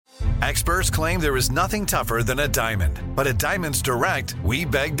Experts claim there is nothing tougher than a diamond. But at Diamonds Direct, we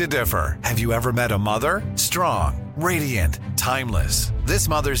beg to differ. Have you ever met a mother? Strong, radiant, timeless. This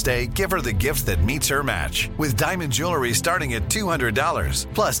Mother's Day, give her the gift that meets her match. With diamond jewelry starting at $200.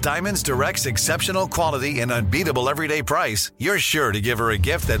 Plus Diamonds Direct's exceptional quality and unbeatable everyday price, you're sure to give her a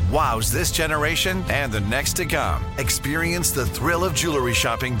gift that wows this generation and the next to come. Experience the thrill of jewelry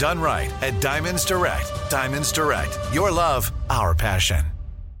shopping done right at Diamonds Direct. Diamonds Direct. Your love, our passion.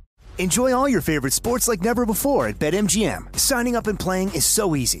 Enjoy all your favorite sports like never before at BetMGM. Signing up and playing is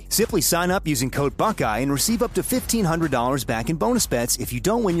so easy. Simply sign up using code Buckeye and receive up to $1,500 back in bonus bets if you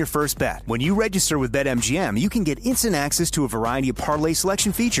don't win your first bet. When you register with BetMGM, you can get instant access to a variety of parlay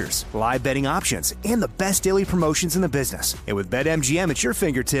selection features, live betting options, and the best daily promotions in the business. And with BetMGM at your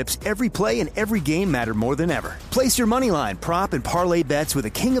fingertips, every play and every game matter more than ever. Place your moneyline, prop, and parlay bets with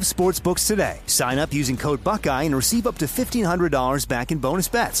the king of sportsbooks today. Sign up using code Buckeye and receive up to $1,500 back in bonus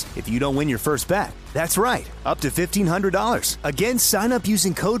bets if you don't win your first bet. That's right, up to $1,500. Again, sign up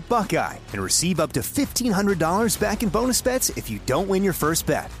using code Buckeye and receive up to $1,500 back in bonus bets if you don't win your first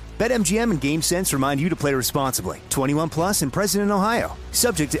bet. BetMGM and GameSense remind you to play responsibly. 21 plus and present in Ohio.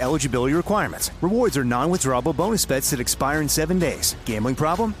 Subject to eligibility requirements. Rewards are non-withdrawable bonus bets that expire in 7 days. Gambling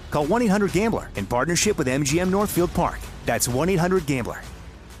problem? Call 1-800-GAMBLER in partnership with MGM Northfield Park. That's 1-800-GAMBLER.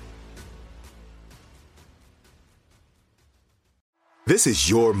 This is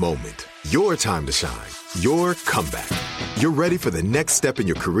your moment, your time to shine, your comeback. You're ready for the next step in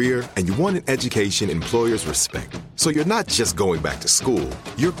your career, and you want an education employers respect. So you're not just going back to school,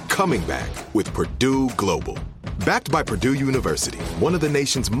 you're coming back with Purdue Global. Backed by Purdue University, one of the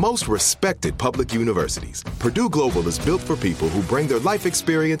nation's most respected public universities, Purdue Global is built for people who bring their life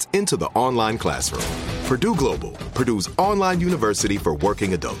experience into the online classroom. Purdue Global, Purdue's online university for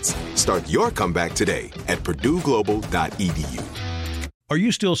working adults. Start your comeback today at purdueglobal.edu. Are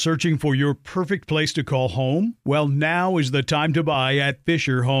you still searching for your perfect place to call home? Well, now is the time to buy at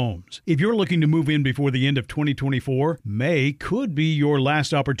Fisher Homes. If you're looking to move in before the end of 2024, May could be your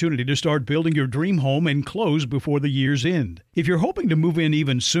last opportunity to start building your dream home and close before the year's end. If you're hoping to move in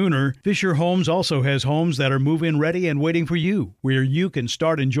even sooner, Fisher Homes also has homes that are move-in ready and waiting for you, where you can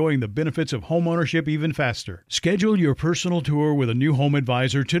start enjoying the benefits of homeownership even faster. Schedule your personal tour with a new home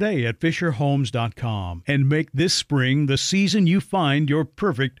advisor today at FisherHomes.com and make this spring the season you find your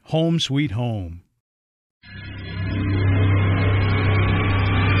perfect home sweet home.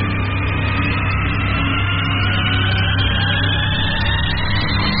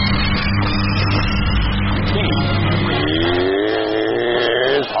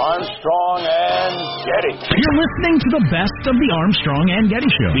 Armstrong and Getty. You're listening to the best of the Armstrong and Getty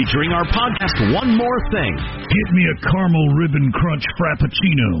Show. Featuring our podcast, One More Thing. Get me a caramel ribbon crunch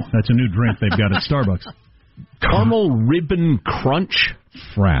frappuccino. That's a new drink they've got at Starbucks. Caramel ribbon crunch?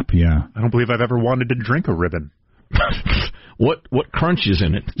 Frap, yeah. I don't believe I've ever wanted to drink a ribbon. What crunch is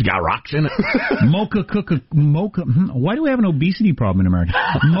in it? It's got rocks in it. Mocha. Why do we have an obesity problem in America?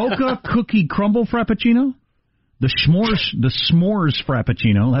 Mocha cookie crumble frappuccino? The s'mores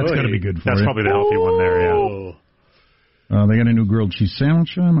frappuccino. That's got to be good for you. That's probably the healthy one there, yeah. They got a new grilled cheese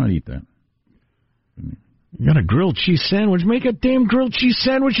sandwich. I might eat that. You got a grilled cheese sandwich? Make a damn grilled cheese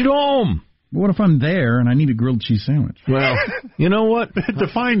sandwich at home. What if I'm there and I need a grilled cheese sandwich? Well, you know what?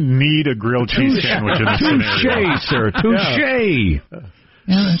 Define need a grilled cheese sandwich in this scenario. Touche, sir. Touche.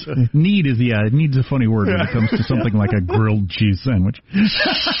 Yeah, need is, it needs a funny word when it comes to something like a grilled cheese sandwich.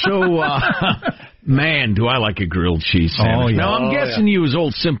 So, man, do I like a grilled cheese sandwich. Oh, yeah. Now, I'm guessing you as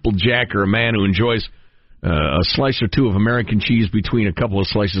old simple Jack are a man who enjoys a slice or two of American cheese between a couple of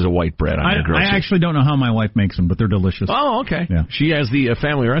slices of white bread. I actually don't know how my wife makes them, but they're delicious. Oh, okay. Yeah. She has the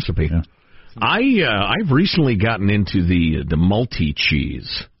family recipe. Yeah. I've recently gotten into the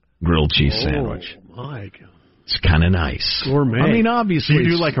multi-cheese grilled cheese sandwich. Oh, my God. It's kind of nice. Gourmet. I mean, obviously, do you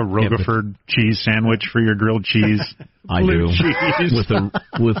do like a Roquefort cheese sandwich for your grilled cheese? I do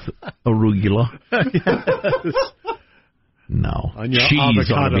with arugula. Yes. No,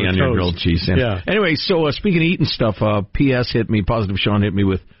 cheese ought to be on your grilled cheese sandwich. Yeah. Anyway, so speaking of eating stuff, P.S. hit me. Positive Sean hit me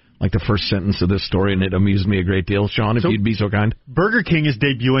with like the first sentence of this story, and it amused me a great deal. Sean, if you'd be so kind. Burger King is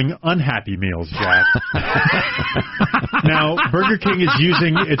debuting Unhappy Meals, Jack. Now, Burger King is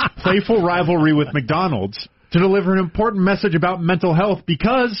using its playful rivalry with McDonald's to deliver an important message about mental health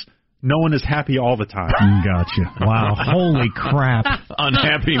because no one is happy all the time. Gotcha. Wow. Holy crap.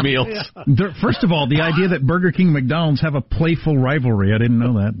 Unhappy Meals. First of all, the idea that Burger King and McDonald's have a playful rivalry, I didn't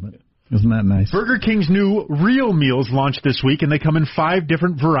know that, but isn't that nice? Burger King's new Real Meals launched this week, and they come in 5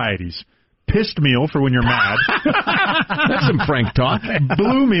 different varieties. Pissed meal for when you're mad. That's some frank talk.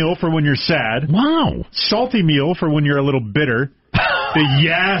 Blue meal for when you're sad. Wow. Salty meal for when you're a little bitter. The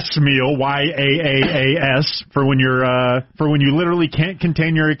Yass meal, YAAAS, for when you literally can't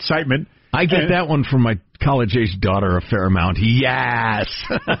contain your excitement. I get that one from my college-age daughter a fair amount. Yes.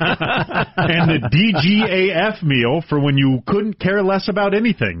 And the DGAF meal for when you couldn't care less about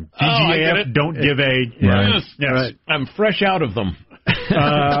anything. DGAF, don't give a... Yes. Right. I'm fresh out of them.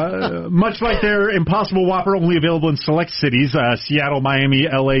 Much like their Impossible Whopper, only available in select cities, Seattle, Miami,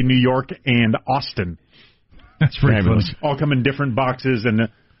 LA, New York, and Austin. That's pretty funny. All come in different boxes, and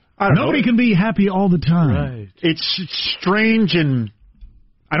nobody can be happy all the time. Right. It's strange, and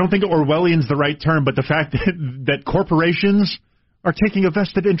I don't think Orwellian's the right term, but the fact that corporations are taking a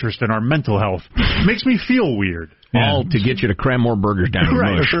vested interest in our mental health makes me feel weird. All to get you to cram more burgers down your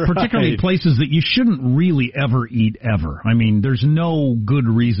mush. Particularly places that you shouldn't really ever eat ever. I mean, there's no good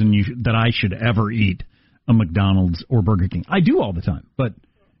reason that I should ever eat a McDonald's or Burger King. I do all the time, but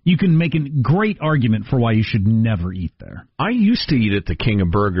you can make a great argument for why you should never eat there. I used to eat at the King of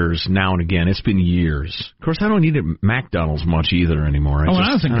Burgers now and again. It's been years. Of course, I don't eat at McDonald's much either anymore. When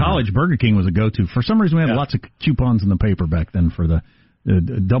I was in college, Burger King was a go-to. For some reason, we had lots of coupons in the paper back then for the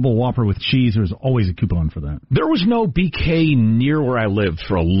double Whopper with cheese. There was always a coupon for that. There was no BK near where I lived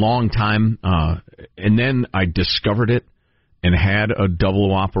for a long time, and then I discovered it and had a double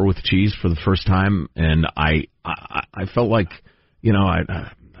Whopper with cheese for the first time, and I felt like,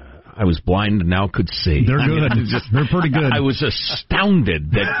 I was blind and now could see. They're good. They're pretty good. I was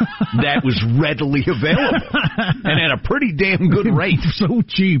astounded that was readily available and at a pretty damn good rate. So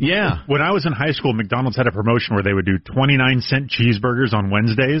cheap. Yeah. When I was in high school, McDonald's had a promotion where they would do 29-cent cheeseburgers on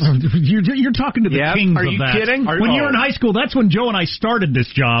Wednesdays. You're talking to the kings Are of you that. kidding? When you were in high school, that's when Joe and I started this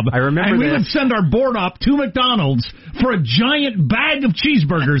job. I remember and we would send our board op to McDonald's for a giant bag of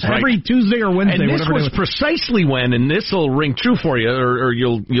cheeseburgers every Tuesday or Wednesday. And this was precisely when, and this will ring true for you, or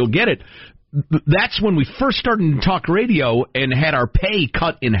you'll get it. That's when we first started in talk radio and had our pay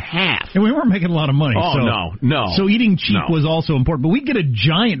cut in half. And we weren't making a lot of money. Oh, no. So eating cheap was also important. But we'd get a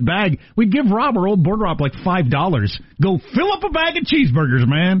giant bag. We'd give Rob, our old board op, like $5. Go fill up a bag of cheeseburgers,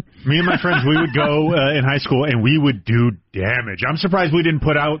 man. Me and my friends, we would go in high school, and we would do damage. I'm surprised we didn't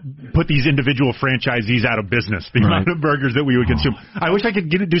put these individual franchisees out of business, the amount of burgers that we would consume. I wish I could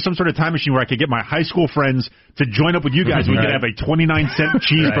do some sort of time machine where I could get my high school friends to join up with you guys. We could have a 29-cent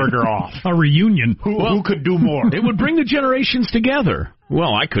cheeseburger off. A reunion. Who could do more? It would bring the generations together.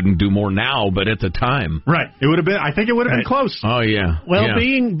 Well, I couldn't do more now, but at the time. Right. It would have been, I think it would have been close. Oh, yeah. Well,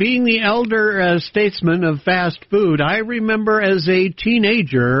 being the elder statesman of fast food, I remember as a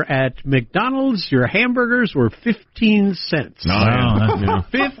teenager at McDonald's, your hamburgers were 15 cents. Wow.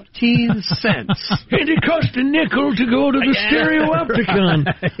 15 cents. And it cost a nickel to go to the Stereopticon.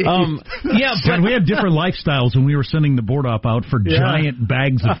 But we had different lifestyles when we were sending the board op out for giant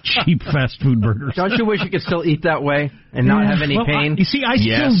bags of cheap fast food burgers. Don't you wish you could still eat that way and not have any pain? You see, I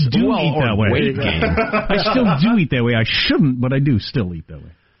still do eat that way. Weight gain. I still do eat that way. I shouldn't, but I do still eat that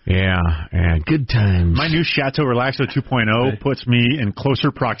way. Yeah, good times. My new Chateau Relaxo 2.0 puts me in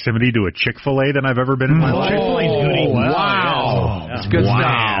closer proximity to a Chick-fil-A than I've ever been in my life. Chick-fil-A's good. Wow. That's good stuff.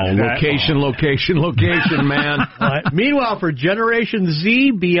 Location, man. Meanwhile, for Generation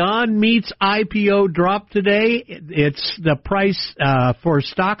Z, Beyond Meat's IPO dropped today. It's the price for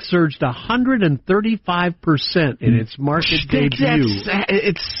stock surged 135% in its market debut.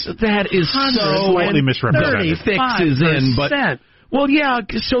 That is so slightly misrepresented. Fixes in, but. Well, yeah,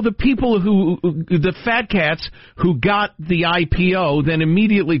 so the people the fat cats who got the IPO then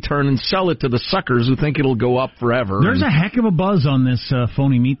immediately turn and sell it to the suckers who think it'll go up forever. There's a heck of a buzz on this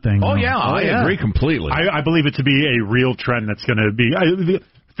phony meat thing. Oh, yeah, I agree completely. I believe it to be a real trend that's going to be...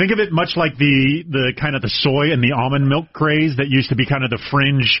 think of it much like the kind of the soy and the almond milk craze that used to be kind of the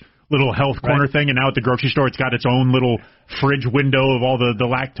fringe little health corner thing, and now at the grocery store it's got its own little fridge window of all the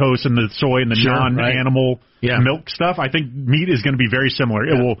lactose and the soy and the non-animal milk stuff. I think meat is going to be very similar.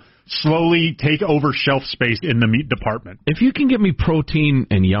 It will slowly take over shelf space in the meat department. If you can get me protein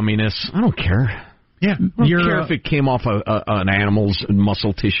and yumminess, I don't care. Yeah. I don't care if it came off an animal's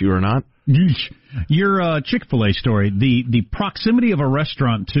muscle tissue or not. Your Chick-fil-A story, the proximity of a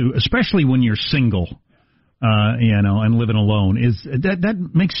restaurant to, especially when you're single, and living alone, is that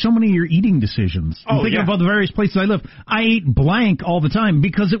makes so many of your eating decisions. I'm thinking about the various places I live. I ate blank all the time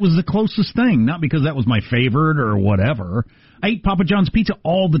because it was the closest thing, not because that was my favorite or whatever. I ate Papa John's pizza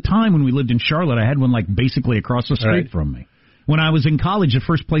all the time when we lived in Charlotte. I had one basically across the street from me. When I was in college, the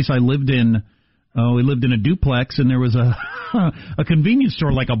first place I lived in, we lived in a duplex, and there was a convenience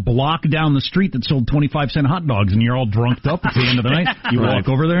store a block down the street that sold 25-cent hot dogs, and you're all drunked up at the end of the night. You walk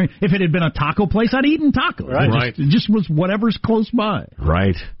over there. If it had been a taco place, I'd eaten tacos. It just was whatever's close by.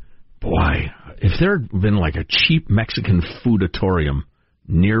 Right. Boy, if there had been a cheap Mexican foodatorium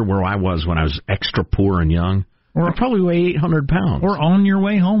near where I was when I was extra poor and young, I'd probably weigh 800 pounds. Or on your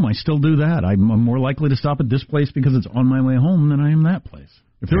way home. I still do that. I'm more likely to stop at this place because it's on my way home than I am that place.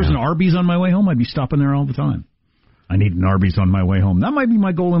 If there was an Arby's on my way home, I'd be stopping there all the time. I need an Arby's on my way home. That might be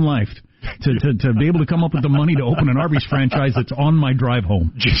my goal in life, to be able to come up with the money to open an Arby's franchise that's on my drive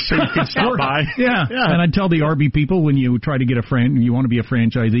home. Just so you can stop by. Yeah. And I'd tell the Arby people when you try to get you want to be a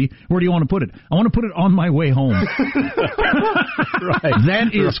franchisee, where do you want to put it? I want to put it on my way home. Right.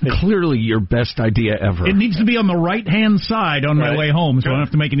 That is clearly your best idea ever. It needs to be on the right-hand side on my way home, so I don't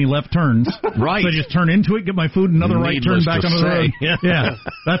have to make any left turns. Right. So I just turn into it, get my food, another right turn back onto the road. Yeah,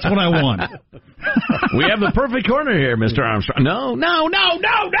 that's what I want. We have the perfect corner here, Mr. Armstrong. No.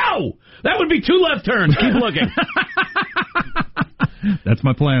 That would be 2 left turns. Keep looking. That's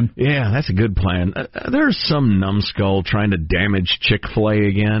my plan. Yeah, that's a good plan. There's some numbskull trying to damage Chick-fil-A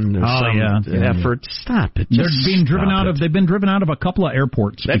again. There's some effort. Stop it. They've been driven out of a couple of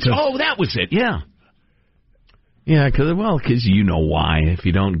airports. That was it. Yeah. Yeah, because you know why if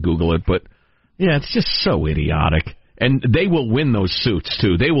you don't Google it. But, yeah, it's just so idiotic. And they will win those suits,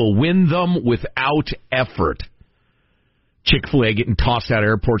 too. They will win them without effort. Chick-fil-A getting tossed out of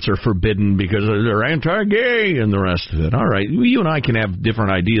airports are forbidden because they're anti-gay and the rest of it. All right, you and I can have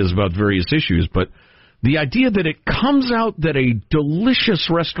different ideas about various issues, but the idea that it comes out that a delicious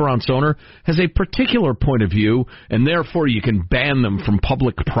restaurant's owner has a particular point of view and therefore you can ban them from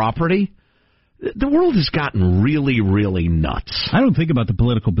public property, the world has gotten really, really nuts. I don't think about the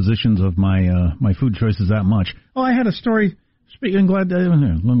political positions of my my food choices that much. Oh, I had a story. Speaking, let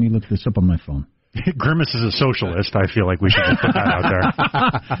me look this up on my phone. Grimace is a socialist. I feel like we should just put that out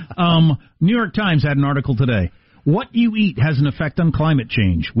there. New York Times had an article today. What you eat has an effect on climate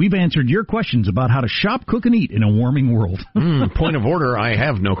change. We've answered your questions about how to shop, cook, and eat in a warming world. Point of order, I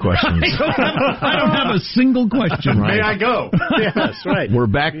have no questions. I don't have a single question. Right? May I go? Yes, right. We're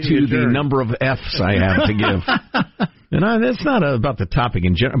back to the number of F's I have to give. And that's not about the topic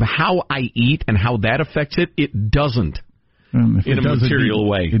in general. But how I eat and how that affects it, it doesn't. In a material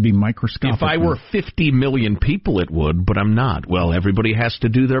way. It'd be microscopic. If I were 50 million people, it would, but I'm not. Well, everybody has to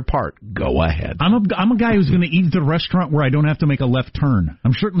do their part. Go ahead. I'm a guy who's going to eat at the restaurant where I don't have to make a left turn.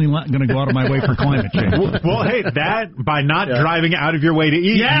 I'm certainly not going to go out of my way for climate change. Well, hey, by not driving out of your way to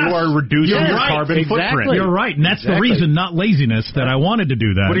eat, you are reducing your carbon footprint. You're right, and that's the reason, not laziness, that I wanted to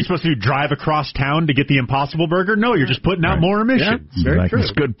do that. What are you supposed to do, drive across town to get the Impossible Burger? No, you're just putting out more emissions. Yeah, very true.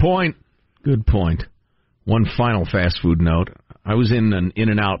 That's a good point. Good point. One final fast food note. I was in an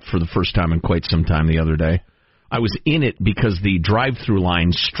In-N-Out for the first time in quite some time the other day. I was in it because the drive-through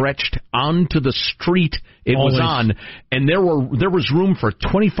line stretched onto the street it was on, and there was room for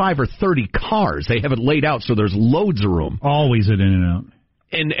 25 or 30 cars. They have it laid out so there's loads of room. Always at In-N-Out.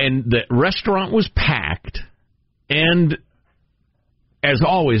 And the restaurant was packed, and as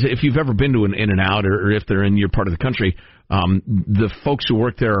always, if you've ever been to an In-N-Out or if they're in your part of the country, the folks who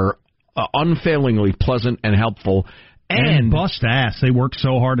work there are unfailingly pleasant and helpful. And bust ass. They work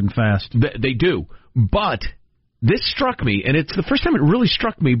so hard and fast. They do. But this struck me, and it's the first time it really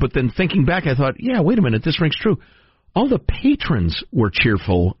struck me, but then thinking back, I thought, yeah, wait a minute, this rings true. All the patrons were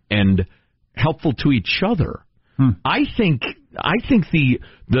cheerful and helpful to each other. I think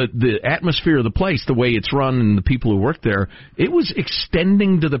the atmosphere of the place, the way it's run and the people who work there, it was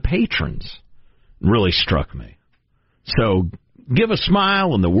extending to the patrons. It really struck me. So give a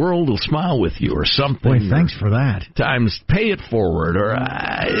smile and the world will smile with you or something. Boy, thanks for that. Times pay it forward or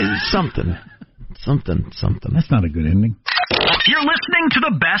something. Something. That's not a good ending. You're listening to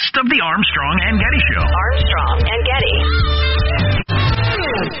the best of the Armstrong and Getty Show. Armstrong and Getty.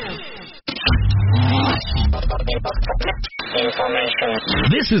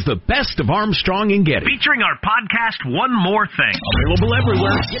 This is the best of Armstrong and Getty. Featuring our podcast, One More Thing. Available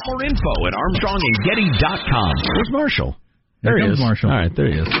everywhere. Get more info at ArmstrongandGetty.com. Where's Marshall? There he is. Marshall. All right,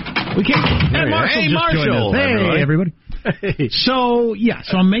 there he is. We can't. Hey, Marshall. Hey, everybody. So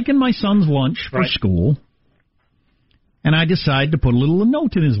I'm making my son's lunch for school, and I decide to put a little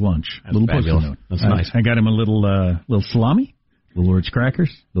note in his lunch. That's a little Post-it note. That's nice. I got him a little salami, little Ritz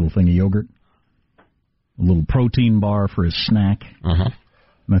crackers, little thing of yogurt, a little protein bar for his snack, and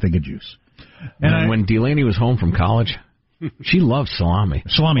I think a juice. And when Delaney was home from college, she loves salami.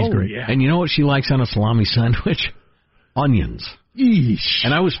 Salami's great. Yeah. And you know what she likes on a salami sandwich? Onions. Eesh.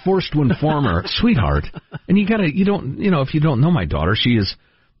 And I was forced to inform her, sweetheart, and if you don't know my daughter, she is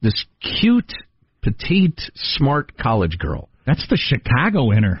this cute, petite, smart college girl. That's the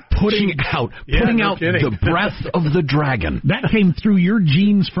Chicago in her. Putting out the breath of the dragon. That came through your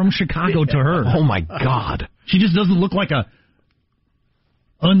genes from Chicago to her. Oh, my God. She just doesn't look like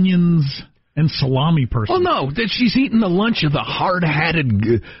onions, and salami person. Well, no, that she's eating the lunch of the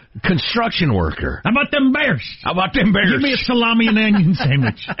hard-hatted construction worker. How about them bears? How about them bears? Give me a salami and onion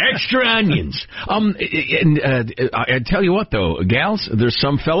sandwich. Extra onions. I tell you what, though, gals, there's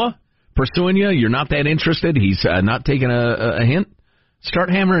some fella pursuing you. You're not that interested. He's not taking a hint.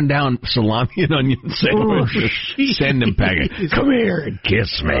 Start hammering down salami and onion sandwiches. Send him packing. Come here and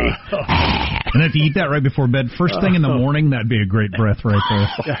kiss me. And if you eat that right before bed, first thing in the morning, that'd be a great breath right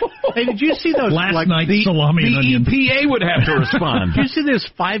there. Hey, did you see those last night's salami and onion? The EPA would have to respond. Did you see those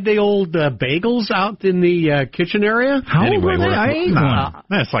 5-day-old bagels out in the kitchen area? How old were they? I ate one.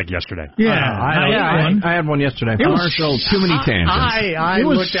 That's like yesterday. I had one yesterday. It was too many tangents. I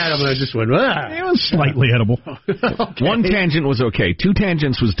looked at them and I just went, ah. It was slightly edible. Okay. One tangent was okay. 2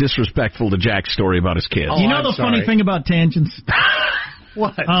 tangents was disrespectful to Jack's story about his kids. You know the funny thing about tangents?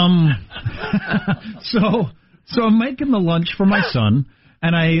 What? So I'm making the lunch for my son,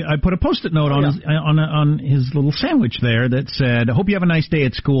 and I put a Post-it note on his little sandwich there that said, "I hope you have a nice day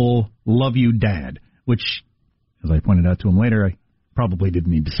at school. Love you, Dad." Which, as I pointed out to him later, I probably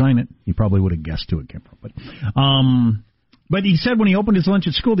didn't need to sign it. He probably would have guessed who it came from. But he said when he opened his lunch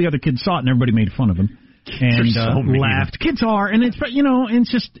at school, the other kids saw it, and everybody made fun of him. And laughed. Kids are, and it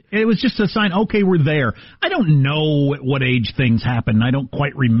was just a sign. Okay, we're there. I don't know at what age things happen. I don't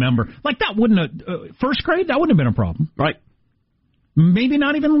quite remember. Like that wouldn't have first grade. That wouldn't have been a problem, right? Maybe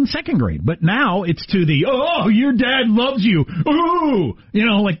not even in second grade. But now it's to the your dad loves you. Ooh,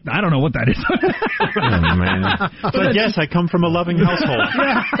 like I don't know what that is. Oh, man. But yes, I come from a loving household.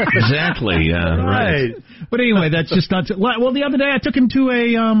 Yeah. Exactly. Right. But anyway, that's just not. Well, the other day I took him to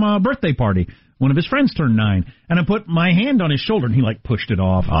a birthday party. One of his friends turned 9, and I put my hand on his shoulder, and he, pushed it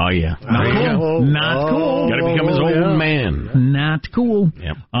off. Oh, yeah. Not cool. Got to become his old man. Not cool.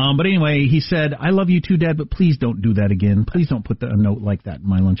 Yep. But anyway, he said, "I love you too, Dad, but please don't do that again. Please don't put a note like that in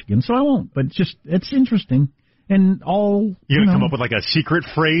my lunch again." So I won't, but it's interesting. And you're gonna come up with a secret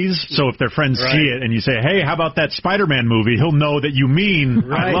phrase, so if their friends see it and you say, "Hey, how about that Spider-Man movie?" He'll know that you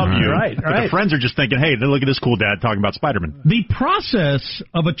mean "I love you." Right. But the friends are just thinking, "Hey, look at this cool dad talking about Spider-Man." The process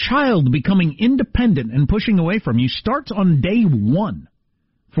of a child becoming independent and pushing away from you starts on day 1.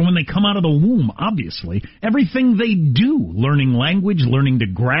 From when they come out of the womb, obviously. Everything they do, learning language, learning to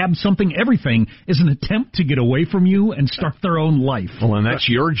grab something, everything is an attempt to get away from you and start their own life. Well, and that's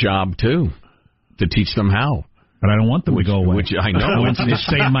your job, too, to teach them how. But I don't want them to go away. Which I know. I want them to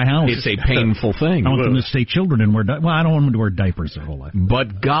stay in my house. It's a painful thing. I want them to stay children and wear I don't want them to wear diapers their whole life.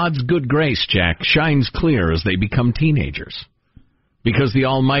 But God's good grace, Jack, shines clear as they become teenagers. Because the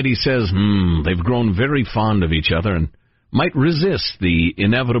Almighty says, they've grown very fond of each other and might resist the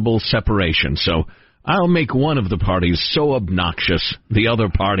inevitable separation. So I'll make one of the parties so obnoxious the other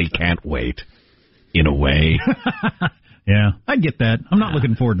party can't wait. In a way. Yeah, I get that. I'm not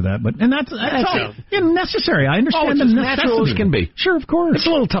looking forward to that, and that's all necessary. I understand it's as natural as can be. Sure, of course. It's a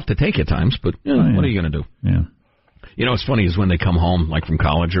little tough to take at times, but what are you going to do? Yeah. What's funny is when they come home, from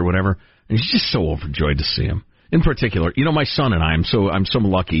college or whatever, and he's just so overjoyed to see him. In particular, my son and I'm so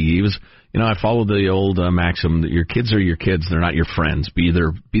lucky. He was, I followed the old maxim that your kids are your kids, they're not your friends. Be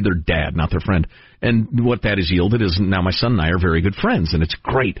their dad, not their friend. And what that has yielded is now my son and I are very good friends, and it's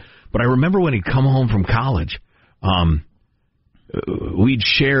great. But I remember when he'd come home from college, we'd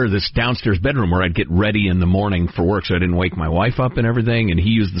share this downstairs bedroom where I'd get ready in the morning for work so I didn't wake my wife up and everything, and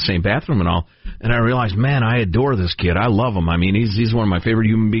he used the same bathroom and all. And I realized, man, I adore this kid. I love him. I mean, he's one of my favorite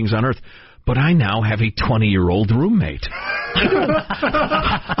human beings on earth. But I now have a 20-year-old roommate.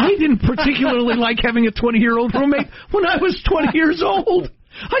 I didn't particularly like having a 20-year-old roommate when I was 20 years old.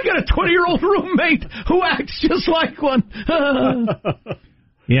 I got a 20-year-old roommate who acts just like one.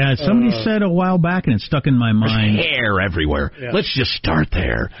 Yeah, somebody said a while back, and it stuck in my mind. There's hair everywhere. Yeah. Let's just start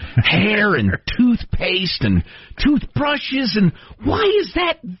there. Hair and toothpaste and toothbrushes, and why is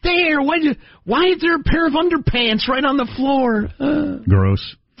that there? Why is there a pair of underpants right on the floor?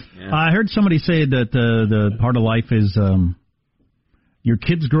 Gross. Yeah. I heard somebody say that the part of life is your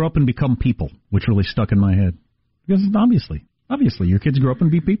kids grow up and become people, which really stuck in my head. Because obviously, your kids grow up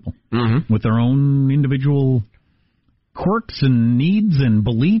and be people with their own individual quirks and needs and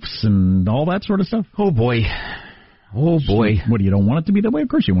beliefs and all that sort of stuff. Oh, boy. Oh, boy. What, you don't want it to be that way? Of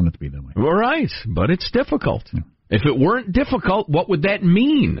course you want it to be that way. All right, but it's difficult. Yeah. If it weren't difficult, what would that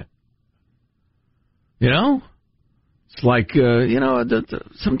mean? It's like,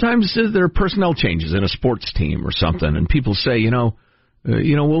 sometimes there are personnel changes in a sports team or something, and people say,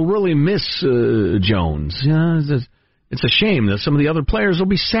 we'll really miss Jones. It's a shame that some of the other players will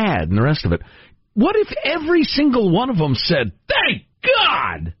be sad and the rest of it. What if every single one of them said, "Thank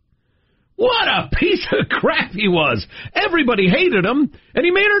God"? What a piece of crap he was. Everybody hated him, and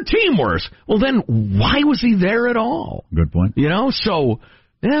he made our team worse. Well, then why was he there at all? Good point. So,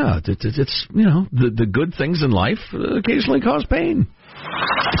 yeah, it's the good things in life occasionally cause pain.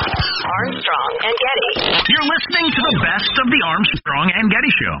 Armstrong and Getty. You're listening to the best of the Armstrong and Getty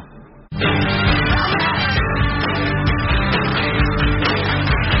Show.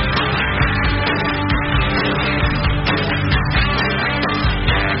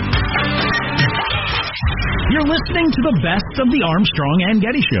 You're listening to the best of the Armstrong and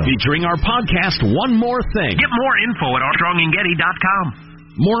Getty Show. Featuring our podcast, One More Thing. Get more info at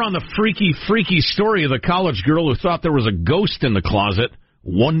ArmstrongandGetty.com. More on the freaky story of the college girl who thought there was a ghost in the closet.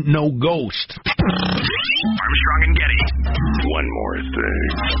 No ghost. Armstrong and Getty. One More Thing.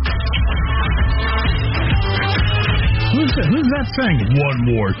 Who's that saying? One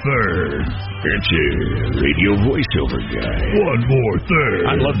More Thing. It's a radio voiceover guy. One More Thing.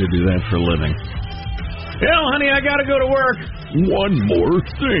 I'd love to do that for a living. Hell, honey, I gotta go to work. One More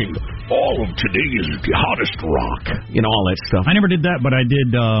Thing. All of today's hottest rock. All that stuff. I never did that, but I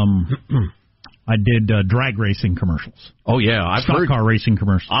did drag racing commercials. Oh, yeah. I've heard car racing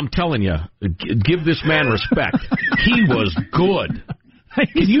commercials. I'm telling you, give this man respect. He was good.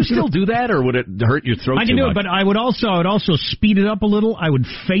 Can you still do that, or would it hurt your throat? I can do it, but I would also speed it up a little. I would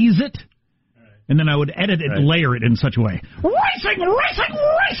phase it. And then I would edit it, layer it in such a way. Racing!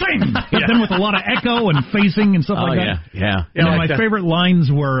 But then with a lot of echo and phasing and stuff like that. Yeah. My favorite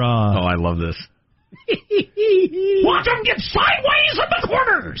lines were... I love this. Watch them get sideways in the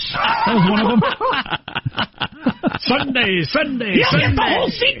corners! That was one of them. Sunday. You get the whole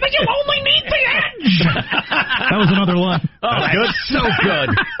seat, but you only need the edge! That was another line. Oh, that's so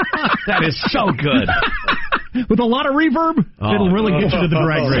good. That is so good. With a lot of reverb, it'll really get you to the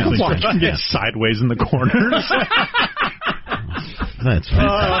drag racing. Watch them get sideways in the corners. That's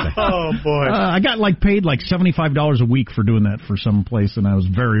fantastic. Oh, boy. I got paid $75 a week for doing that for some place, and I was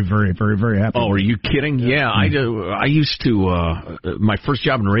very, very, very, very happy. Oh, are you kidding? Yeah, I used to, my first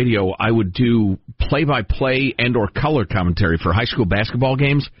job in radio, I would do play-by-play and or color commentary for high school basketball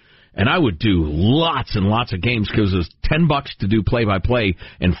games, and I would do lots and lots of games because it was $10 to do play-by-play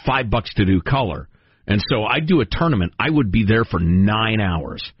and $5 to do color. And so I'd do a tournament. I would be there for 9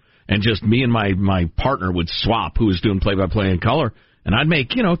 hours. And just me and my partner would swap who was doing play-by-play and color. And I'd make,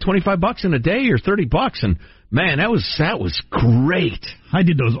 $25 in a day or $30. And, man, that was great. I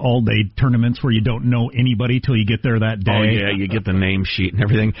did those all-day tournaments where you don't know anybody till you get there that day. Oh, yeah, you get the name sheet and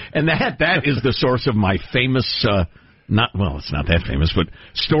everything. And that is the source of my famous, it's not that famous, but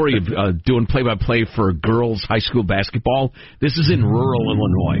story of doing play-by-play for girls' high school basketball. This is in rural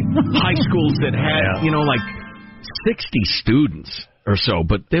Illinois. High schools that had, 60 students or so,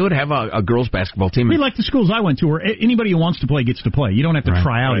 but they would have a girls' basketball team. Like the schools I went to, where anybody who wants to play gets to play. You don't have to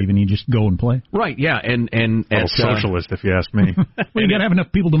try out even, you just go and play. Right, yeah, and socialist, if you ask me. Well, you got to have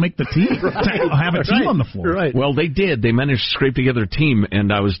enough people to make the team, to have a team on the floor. Right. Well, they did. They managed to scrape together a team,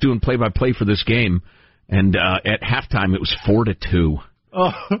 and I was doing play-by-play for this game, and at halftime it was 4-2.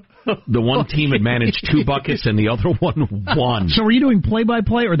 Oh. The one team had managed 2 buckets and the other one won. So were you doing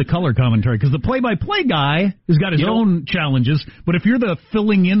play-by-play or the color commentary? Because the play-by-play guy has got his own challenges, but if you're the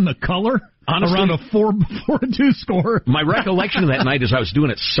filling in the color, honestly, around a 4-2 score. My recollection of that night is I was doing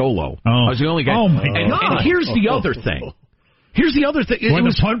it solo. Oh. I was the only guy. Oh, my God. And here's the other thing.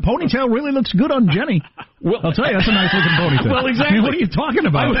 The ponytail really looks good on Jenny. Well, I'll tell you, that's a nice looking ponytail. Well, exactly. What are you talking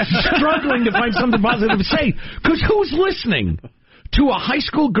about? I was struggling to find something positive to say. Because who's listening to a high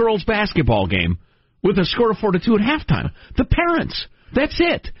school girls basketball game with a score of 4-2 at halftime? The parents. That's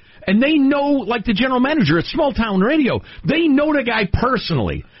it. And they know, like the general manager at Small Town Radio, they know the guy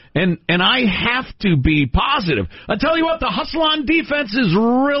personally. And I have to be positive. I tell you what, the hustle on defense is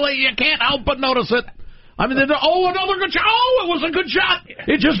really, you can't help but notice it. I mean, another good shot. Oh, it was a good shot.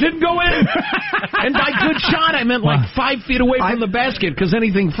 It just didn't go in. And by good shot, I meant 5 feet away from the basket, because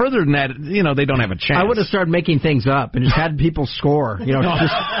anything further than that, they don't have a chance. I would have started making things up and just had people score.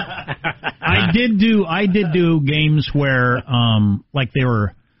 I did do games where,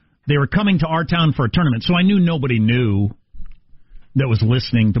 they were coming to our town for a tournament, so I knew nobody knew that was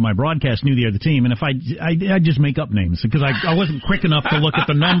listening to my broadcast knew the other team, and if I'd just make up names because I wasn't quick enough to look at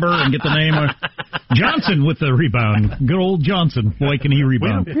the number and get the name. Johnson with the rebound. Good old Johnson. Boy, can he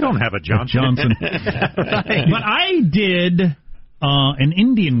rebound. We don't have a Johnson. Right. But I did an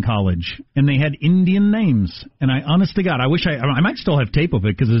Indian college, and they had Indian names. And I, honest to God, I wish I might still have tape of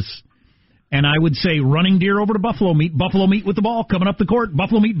it because it's. And I would say running deer over to Buffalo Meat with the ball, coming up the court,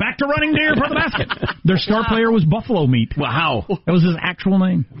 Buffalo Meat back to running deer for the basket. Their star player was Buffalo Meat. Wow. That was his actual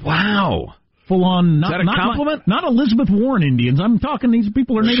name. Wow. full on. Is that a compliment? Not Elizabeth Warren Indians. I'm talking these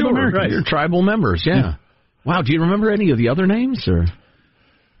people are Native Americans. Right. They're tribal members, yeah. Wow, do you remember any of the other names? Or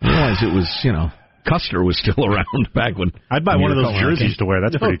I realize it was, Custer was still around back when. I'd buy one of those jerseys to wear.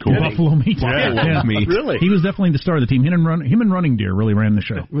 That's pretty cool. Buffalo meat. Yeah. Meat. Really? He was definitely the star of the team. Him and Running Deer really ran the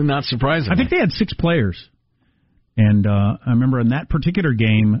show. Not surprising. I think they had 6 players. And I remember in that particular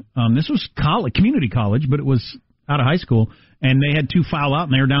game, this was community college, but it was out of high school, and they had 2 foul out,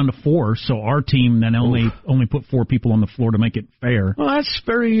 and they were down to 4. So our team then only put 4 people on the floor to make it fair. Well, that's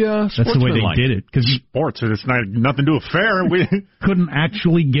very that's the way they did it. Because sports, it's nothing to do with fair. We couldn't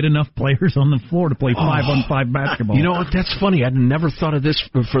actually get enough players on the floor to play 5-on-5 basketball. You know what? That's funny. I'd never thought of this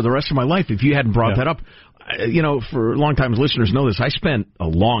for the rest of my life if you hadn't brought that up. For long-time listeners know this, I spent a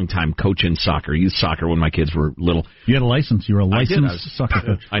long time coaching soccer, youth soccer, when my kids were little. You had a license. You were a licensed soccer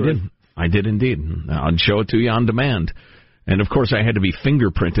coach. I did indeed. I'd show it to you on demand. And, of course, I had to be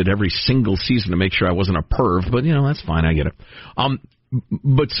fingerprinted every single season to make sure I wasn't a perv, but, that's fine. I get it.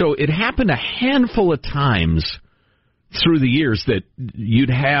 But so it happened a handful of times through the years that you'd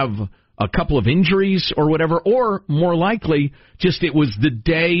have a couple of injuries or whatever, or more likely, just it was the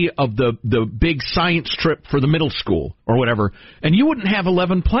day of the big science trip for the middle school or whatever, and you wouldn't have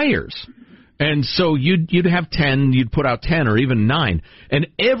 11 players. And so you'd have 10, you'd put out 10 or even 9. And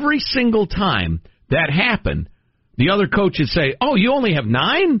every single time that happened, the other coach would say, "Oh, you only have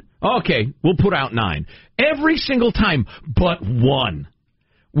 9? Okay, we'll put out 9." Every single time but one.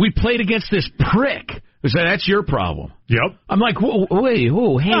 We played against this prick who said, "That's your problem." Yep. I'm like, hey.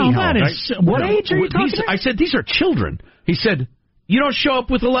 What age are you talking about? I said, "These are children." He said, "You don't show up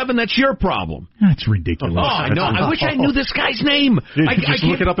with 11, that's your problem." That's ridiculous. Oh, I know. I wish I knew this guy's name. I just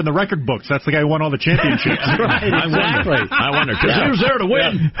look it up in the record books. That's the guy who won all the championships. Right, exactly. I wonder. Because he was there to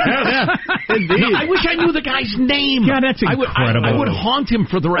win. Indeed. No, I wish I knew the guy's name. Yeah, that's incredible. I would haunt him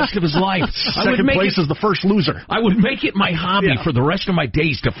for the rest of his life. Second place is the first loser. I would make it my hobby for the rest of my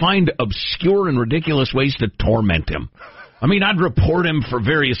days to find obscure and ridiculous ways to torment him. I mean, I'd report him for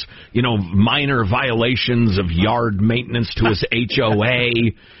various, minor violations of yard maintenance to his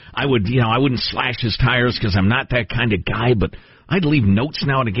HOA. I wouldn't slash his tires because I'm not that kind of guy, but I'd leave notes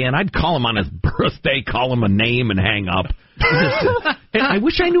now and again. I'd call him on his birthday, call him a name, and hang up. And I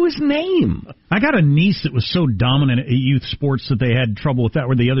wish I knew his name. I got a niece that was so dominant at youth sports that they had trouble with that,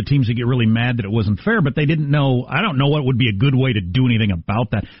 where the other teams would get really mad that it wasn't fair, but they didn't know. I don't know what would be a good way to do anything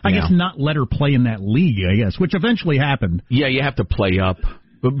about that. I guess not let her play in that league, which eventually happened. Yeah, you have to play up.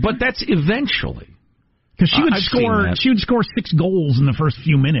 But that's eventually. Because she would score 6 goals in the first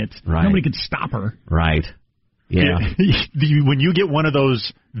few minutes. Right. Nobody could stop her. Right. Yeah. When you get one of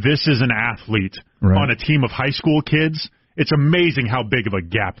those, this is an athlete on a team of high school kids, it's amazing how big of a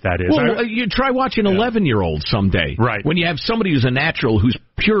gap that is. Well, you try watching 11-year-olds someday. Right. When you have somebody who's a natural, who's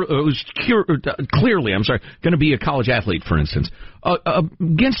clearly, going to be a college athlete, for instance,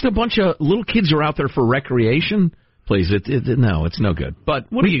 against a bunch of little kids who are out there for recreation. Please, no, it's no good. But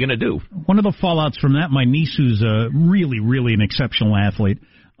what are you going to do? One of the fallouts from that, my niece, who's really, really an exceptional athlete.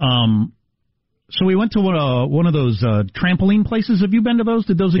 So we went to one of those trampoline places. Have you been to those?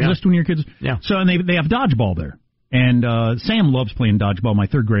 Did those exist when you were kids? Yeah. So and they have dodgeball there. And Sam loves playing dodgeball, my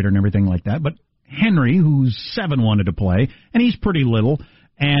 3rd grader and everything like that. But Henry, who's 7, wanted to play, and he's pretty little.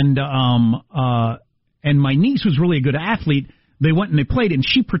 And my niece was really a good athlete. They went and they played, and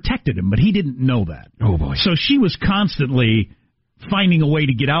she protected him, but he didn't know that. Oh, boy. So she was constantly finding a way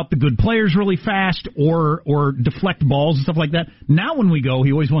to get out the good players really fast or deflect balls and stuff like that. Now when we go,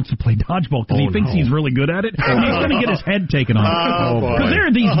 he always wants to play dodgeball because he thinks he's really good at it. And he's going to get his head taken off. Because there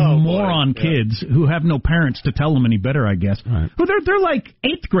are these moron kids who have no parents to tell them any better, I guess. Right. Who they're like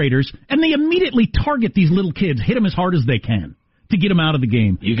 8th graders, and they immediately target these little kids, hit them as hard as they can to get them out of the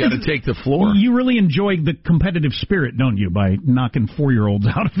game. You got to take the floor. You really enjoy the competitive spirit, don't you, by knocking 4-year-olds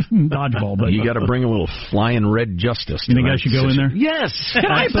out of dodgeball? But you got to bring a little flying red justice. You think I should go in there? Yes.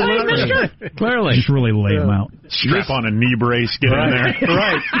 Can I play, mister? Clearly. Just really lay them out. Strap on a knee brace, get in there.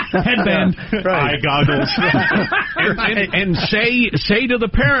 Right. Headband. Eye goggles. and say to the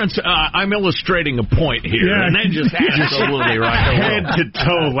parents, I'm illustrating a point here. Yeah. And then just absolutely right. Head to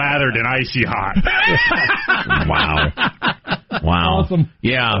toe lathered and icy hot. Wow. Awesome.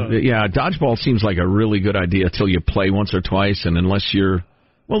 Yeah. Dodgeball seems like a really good idea until you play once or twice, and unless you're...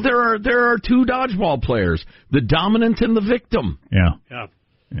 Well, there are 2 dodgeball players, the dominant and the victim. Yeah.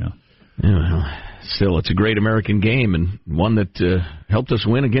 Well, still, it's a great American game, and one that helped us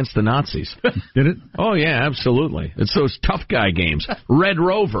win against the Nazis. Did it? Oh, yeah, absolutely. It's those tough guy games. Red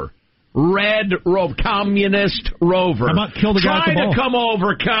Rover, Communist Rover. How about kill the guy at the ball? Try to come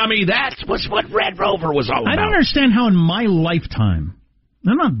over, commie. That's what Red Rover was all about. I don't understand how in my lifetime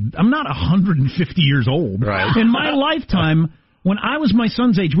I'm not 150 years old. Right. In my lifetime, when I was my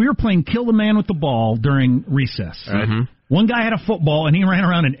son's age, we were playing Kill the Man with the Ball during recess. Right. Mm-hmm. One guy had a football, and he ran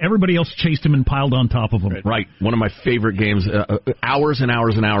around, and everybody else chased him and piled on top of him. Right. One of my favorite games, hours and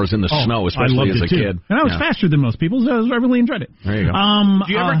hours and hours in the snow, especially as a kid. And I was faster than most people, so I really enjoyed it. There you go.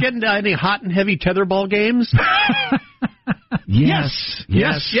 Do you ever get into any hot and heavy tetherball games? Yes.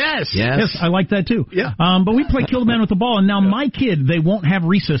 I like that too. Yeah. But we play Kill the Man with the Ball, and now my kid, they won't have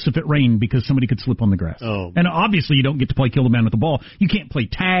recess if it rained because somebody could slip on the grass. Oh. And obviously you don't get to play Kill the Man with the Ball. You can't play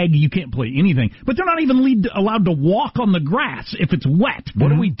tag, you can't play anything. But they're not even allowed to walk on the grass if it's wet.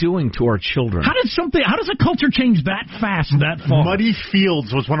 What are we doing to our children? How does a culture change that fast, that far? Muddy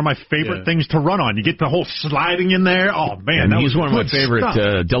fields was one of my favorite things to run on. You get the whole sliding in there. Oh, man. And he's one of my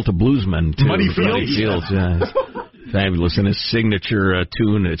favorite Delta bluesmen, too. Muddy Fields, yeah. Fabulous. And his signature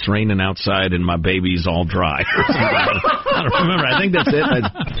tune, It's Raining Outside and My Baby's All Dry. I don't remember. I think that's it.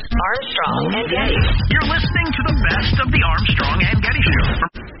 Armstrong and Getty. You're listening to the best of the Armstrong and Getty Show.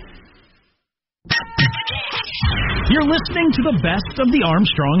 You're listening to the best of the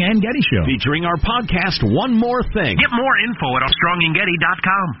Armstrong and Getty Show. Featuring our podcast, One More Thing. Get more info at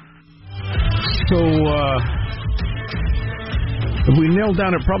ArmstrongandGetty.com. So, if we nailed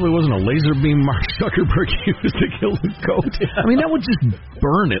down it probably wasn't a laser beam Mark Zuckerberg used to kill the goat. I mean, that would just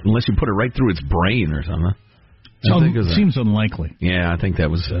burn it unless you put it right through its brain or something. Seems unlikely. Yeah, I think that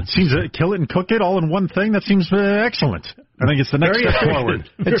was... Seems kill it and cook it all in one thing. That seems excellent. I think it's the next step forward.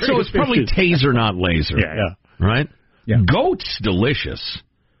 So it's probably taser, not laser. Yeah. Right? Yeah. Goat's delicious.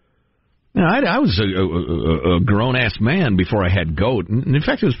 Yeah, I was a grown-ass man before I had goat. And in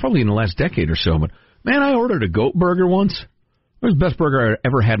fact, it was probably in the last decade or so. But, man, I ordered a goat burger once. It was the best burger I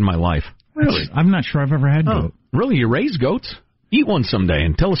ever had in my life. Really? I'm not sure I've ever had goat. Really? You raise goats? Eat one someday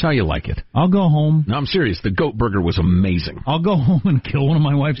and tell us how you like it. I'll go home. No, I'm serious. The goat burger was amazing. I'll go home and kill one of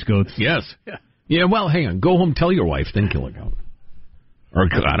my wife's goats. Yes. Yeah, well, hang on. Go home, tell your wife, then kill a goat. Or,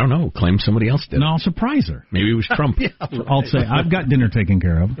 I don't know, claim somebody else did. No, I'll surprise her. Maybe it was Trump. Yeah, I'll say, I've got dinner taken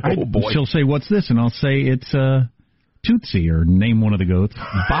care of. Oh, boy. She'll say, what's this? And I'll say, it's Tootsie, or name one of the goats.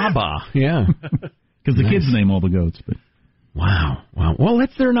 Baba, yeah. Because the kids name all the goats. But Wow. Well,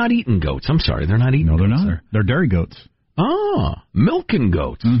 they're not eating goats. I'm sorry, they're not eating goats. No, they're not. They're dairy goats. Milking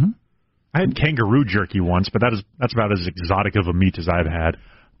goats. Mm-hmm. I had kangaroo jerky once, but that's about as exotic of a meat as I've had.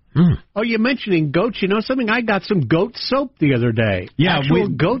 Oh, you're mentioning goats. You know something? I got some goat soap the other day. Yeah, Actual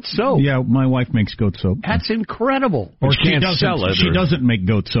goat soap. Yeah, my wife makes goat soap. That's incredible. Or she can't sell it. She doesn't make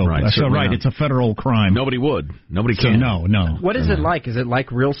goat soap. Right, So not. it's a federal crime. Nobody would. Nobody So can. no. What is it like? Is it like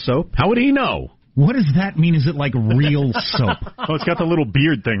real soap? How would he know? What does that mean? Is it like real soap? Oh, it's got the little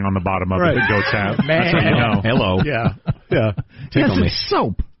beard thing on the bottom of it that goats have. Man. That's how you know. Hello. Yeah. Yes, it's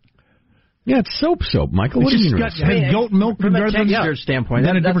soap. Yeah, it's soap, Michael. What do you mean? Has goat milk From a rather than texture standpoint,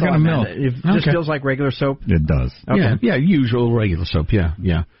 then a that's different all kind of I milk. meant. It just feels like regular soap. It does. Okay. Yeah, usual regular soap. Yeah.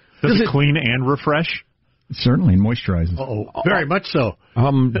 Does it clean and refresh? Certainly, and moisturizes. Very much so.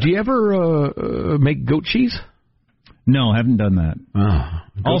 Do you ever make goat cheese? No, haven't done that.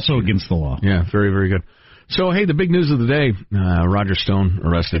 Also against the law. Yeah, very, very good. So, hey, the big news of the day, Roger Stone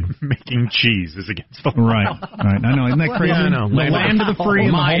arrested. Making cheese is against the law. Right. I know. Isn't that crazy? Yeah, I know. The land of the free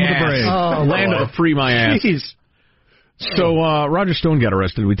and the home of the brave. Land of the free, my ass. Jeez. So, Roger Stone got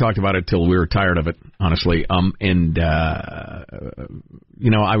arrested. We talked about it till we were tired of it, honestly. I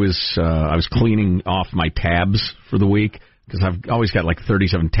was cleaning off my tabs for the week because I've always got like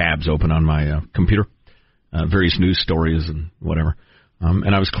 37 tabs open on my computer, various news stories and whatever.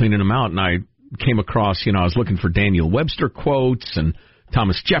 And I was cleaning them out, and I came across, I was looking for Daniel Webster quotes and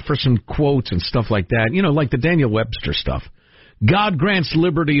Thomas Jefferson quotes and stuff like that. Like the Daniel Webster stuff. God grants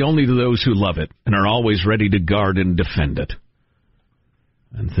liberty only to those who love it and are always ready to guard and defend it.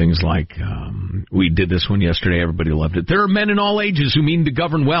 And things like, we did this one yesterday, everybody loved it. There are men in all ages who mean to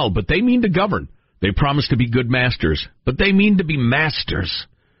govern well, but they mean to govern. They promise to be good masters, but they mean to be masters.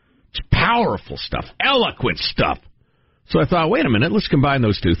 It's powerful stuff, eloquent stuff. So I thought, wait a minute, let's combine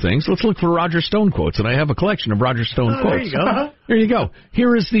those two things. Let's look for Roger Stone quotes, and I have a collection of Roger Stone quotes. There you go. There you go.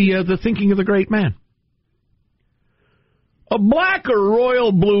 Here is the thinking of the great man. A black or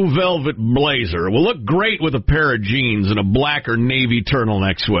royal blue velvet blazer will look great with a pair of jeans and a black or navy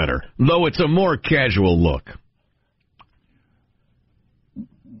turtleneck sweater, though it's a more casual look.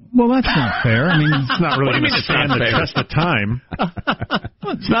 Well, that's not fair. I mean, It's not really What do you going mean to it's stand not the fair? test of time.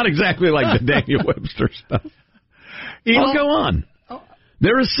 It's not exactly like the Daniel Webster stuff. I'll go on.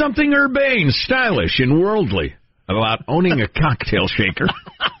 There is something urbane, stylish, and worldly about owning a cocktail shaker.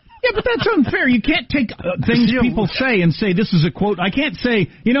 yeah, but that's unfair. You can't take things people say and say this is a quote. I can't say,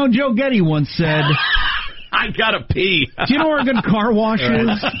 Joe Getty once said. I gotta pee. Do you know where a good car wash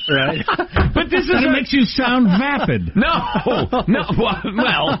is? Right. But this is it makes you sound vapid. No.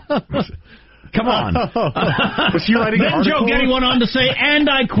 Well, come on. Was he writing Then Joe Getty went on to say, and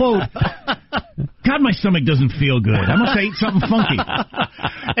I quote, God, my stomach doesn't feel good. I must have ate something funky.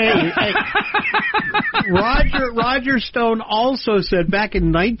 Hey. Roger Stone also said back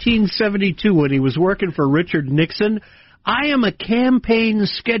in 1972 when he was working for Richard Nixon, I am a campaign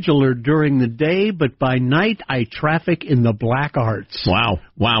scheduler during the day, but by night I traffic in the black arts.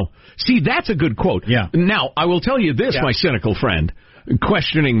 Wow. See, that's a good quote. Yeah. Now, I will tell you this, my cynical friend,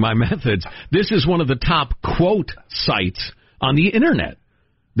 questioning my methods. This is one of the top quote sites on the Internet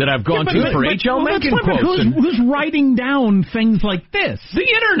that I've gone to for H.L. Mencken quotes. Who's writing down things like this? The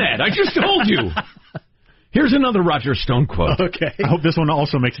Internet. I just told you. Here's another Roger Stone quote. Okay. I hope this one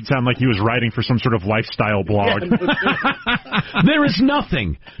also makes it sound like he was writing for some sort of lifestyle blog. There is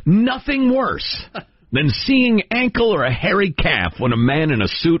nothing worse than seeing ankle or a hairy calf when a man in a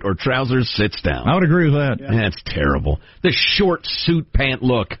suit or trousers sits down. I would agree with that. Yeah. That's terrible. The short suit pant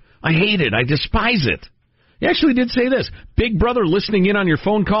look. I hate it. I despise it. He actually did say this. Big brother listening in on your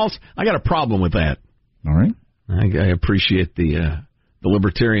phone calls, I got a problem with that. All right. I appreciate the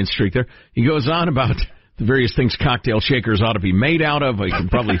libertarian streak there. He goes on about the various things cocktail shakers ought to be made out of. I can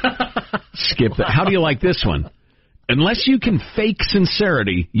probably skip that. How do you like this one? Unless you can fake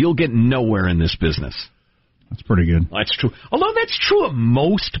sincerity, you'll get nowhere in this business. That's pretty good. That's true. Although that's true of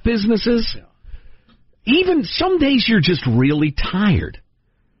most businesses. Even some days you're just really tired.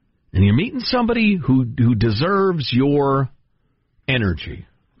 And you're meeting somebody who deserves your energy.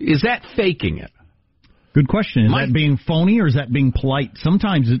 Is that faking it? Good question. Is that being phony or is that being polite?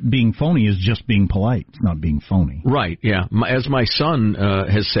 Sometimes being phony is just being polite. It's not being phony. Right, yeah. As my son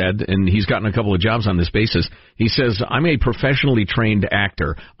has said, and he's gotten a couple of jobs on this basis, he says, I'm a professionally trained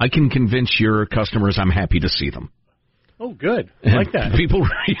actor. I can convince your customers I'm happy to see them. Oh, good. I like that. People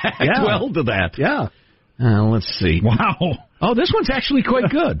react well to that. Yeah. Let's see. Wow. Oh, this one's actually quite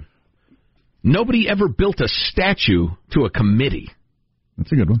good. Nobody ever built a statue to a committee.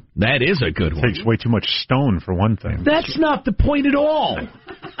 That's a good one. That is a good one. Takes way too much stone, for one thing. That's not the point at all.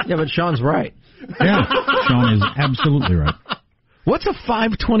 Yeah, but Sean's right. Yeah, Sean is absolutely right. What's a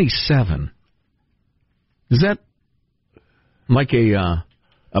 527? Is that like a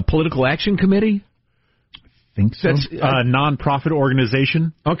political action committee? I think so. That's a non-profit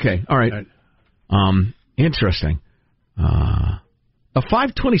organization. Okay, all right. Interesting. A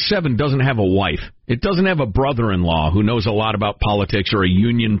 527 doesn't have a wife. It doesn't have a brother-in-law who knows a lot about politics or a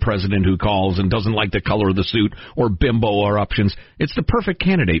union president who calls and doesn't like the color of the suit or bimbo eruptions. It's the perfect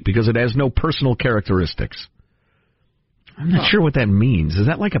candidate because it has no personal characteristics. I'm not sure what that means. Is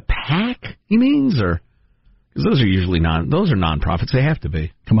that like a PAC he means? Or because those are usually non-profits. They have to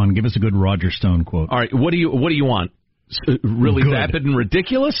be. Come on, give us a good Roger Stone quote. All right, what do you want? Really good. vapid and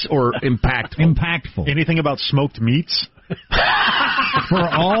ridiculous or impactful? Impactful. Anything about smoked meats? For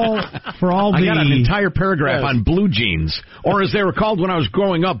all I got an entire paragraph on blue jeans, or as they were called when I was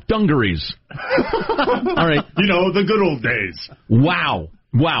growing up, dungarees. All right. You know, the good old days. Wow.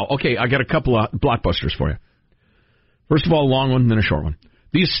 Okay, I got a couple of blockbusters for you. First of all, a long one, then a short one.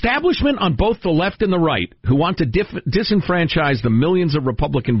 The establishment on both the left and the right, who want to disenfranchise the millions of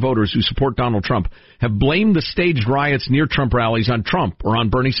Republican voters who support Donald Trump, have blamed the staged riots near Trump rallies on Trump or on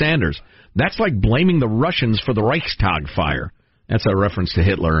Bernie Sanders. That's like blaming the Russians for the Reichstag fire. That's a reference to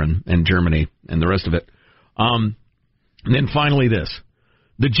Hitler and Germany and the rest of it. And then finally this.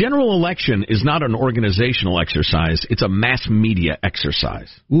 The general election is not an organizational exercise. It's a mass media exercise.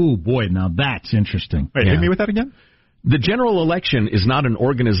 Ooh, boy, now that's interesting. Wait, hit me with that again? The general election is not an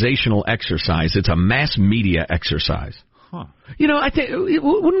organizational exercise. It's a mass media exercise. Huh. You know, I think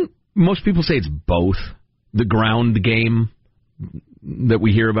wouldn't most people say it's both? The ground game that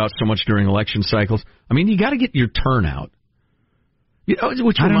we hear about so much during election cycles. I mean, you got to get your turnout. You know,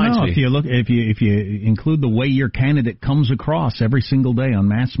 which reminds me, if you include the way your candidate comes across every single day on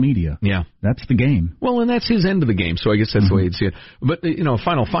mass media, that's the game. Well, and that's his end of the game, so I guess that's the way you'd see it. But you know,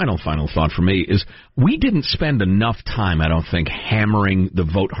 final thought for me is we didn't spend enough time, I don't think, hammering the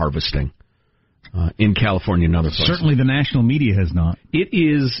vote harvesting in California and other places. Certainly, the national media has not. It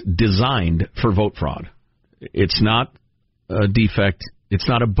is designed for vote fraud. It's not a defect. It's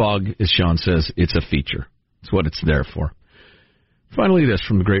not a bug, as Sean says. It's a feature. It's what it's there for. Finally, this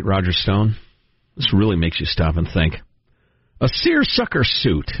from the great Roger Stone. This really makes you stop and think. A seersucker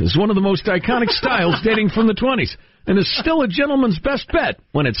suit is one of the most iconic styles dating from the 20s and is still a gentleman's best bet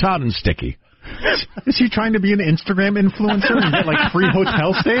when it's hot and sticky. Is he trying to be an Instagram influencer and get, like, free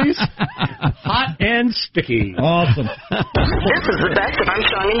hotel stays? Hot and sticky. Awesome. This is the best of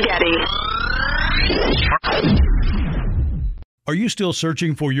Armstrong and Getty. Are you still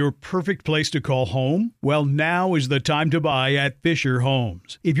searching for your perfect place to call home? Well, now is the time to buy at Fisher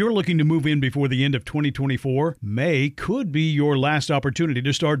Homes. If you're looking to move in before the end of 2024, May could be your last opportunity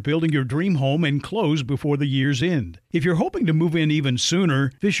to start building your dream home and close before the year's end. If you're hoping to move in even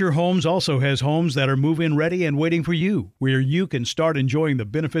sooner, Fisher Homes also has homes that are move-in ready and waiting for you, where you can start enjoying the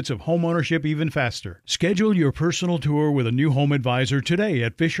benefits of homeownership even faster. Schedule your personal tour with a new home advisor today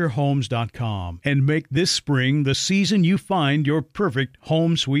at FisherHomes.com and make this spring the season you find your perfect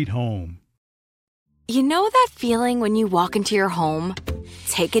home sweet home. You know that feeling when you walk into your home,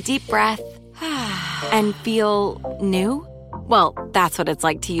 take a deep breath, and feel new? Well, that's what it's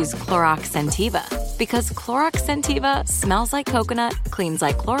like to use Clorox Scentiva. Because Clorox Scentiva smells like coconut, cleans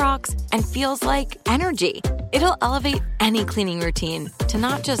like Clorox, and feels like energy. It'll elevate any cleaning routine to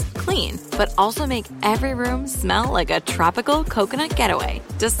not just clean, but also make every room smell like a tropical coconut getaway.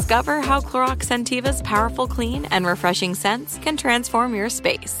 Discover how Clorox Scentiva's powerful clean and refreshing scents can transform your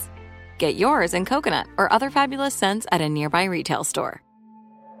space. Get yours in coconut or other fabulous scents at a nearby retail store.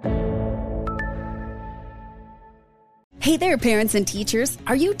 Hey there, parents and teachers.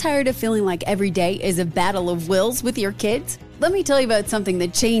 Are you tired of feeling like every day is a battle of wills with your kids? Let me tell you about something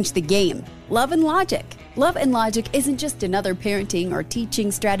that changed the game. Love and Logic. Love and Logic isn't just another parenting or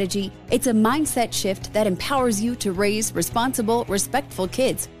teaching strategy. It's a mindset shift that empowers you to raise responsible, respectful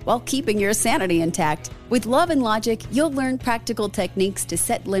kids while keeping your sanity intact. With Love and Logic, you'll learn practical techniques to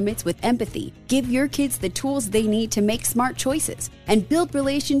set limits with empathy, give your kids the tools they need to make smart choices, and build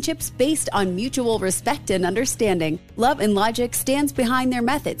relationships based on mutual respect and understanding. Love and Logic stands behind their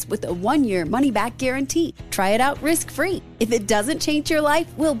methods with a 1-year money-back guarantee. Try it out risk-free. If it doesn't change your life,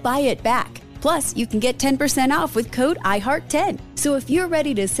 we'll buy it back. Plus, you can get 10% off with code IHEART10. So if you're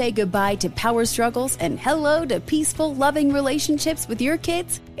ready to say goodbye to power struggles and hello to peaceful, loving relationships with your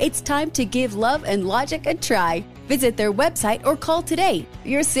kids, it's time to give Love and Logic a try. Visit their website or call today.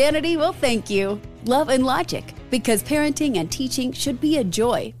 Your sanity will thank you. Love and Logic, because parenting and teaching should be a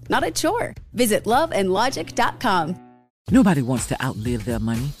joy, not a chore. Visit loveandlogic.com. Nobody wants to outlive their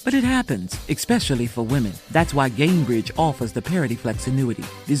money, but it happens, especially for women. That's why Gainbridge offers the Parity Flex annuity,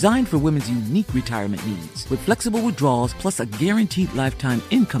 designed for women's unique retirement needs, with flexible withdrawals plus a guaranteed lifetime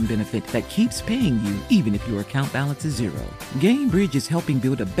income benefit that keeps paying you even if your account balance is zero. Gainbridge is helping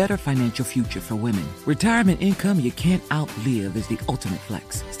build a better financial future for women. Retirement income you can't outlive is the ultimate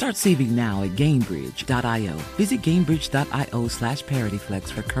flex. Start saving now at Gainbridge.io. Visit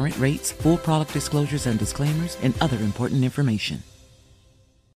Gainbridge.io/ParityFlex for current rates, full product disclosures and disclaimers, and other important information.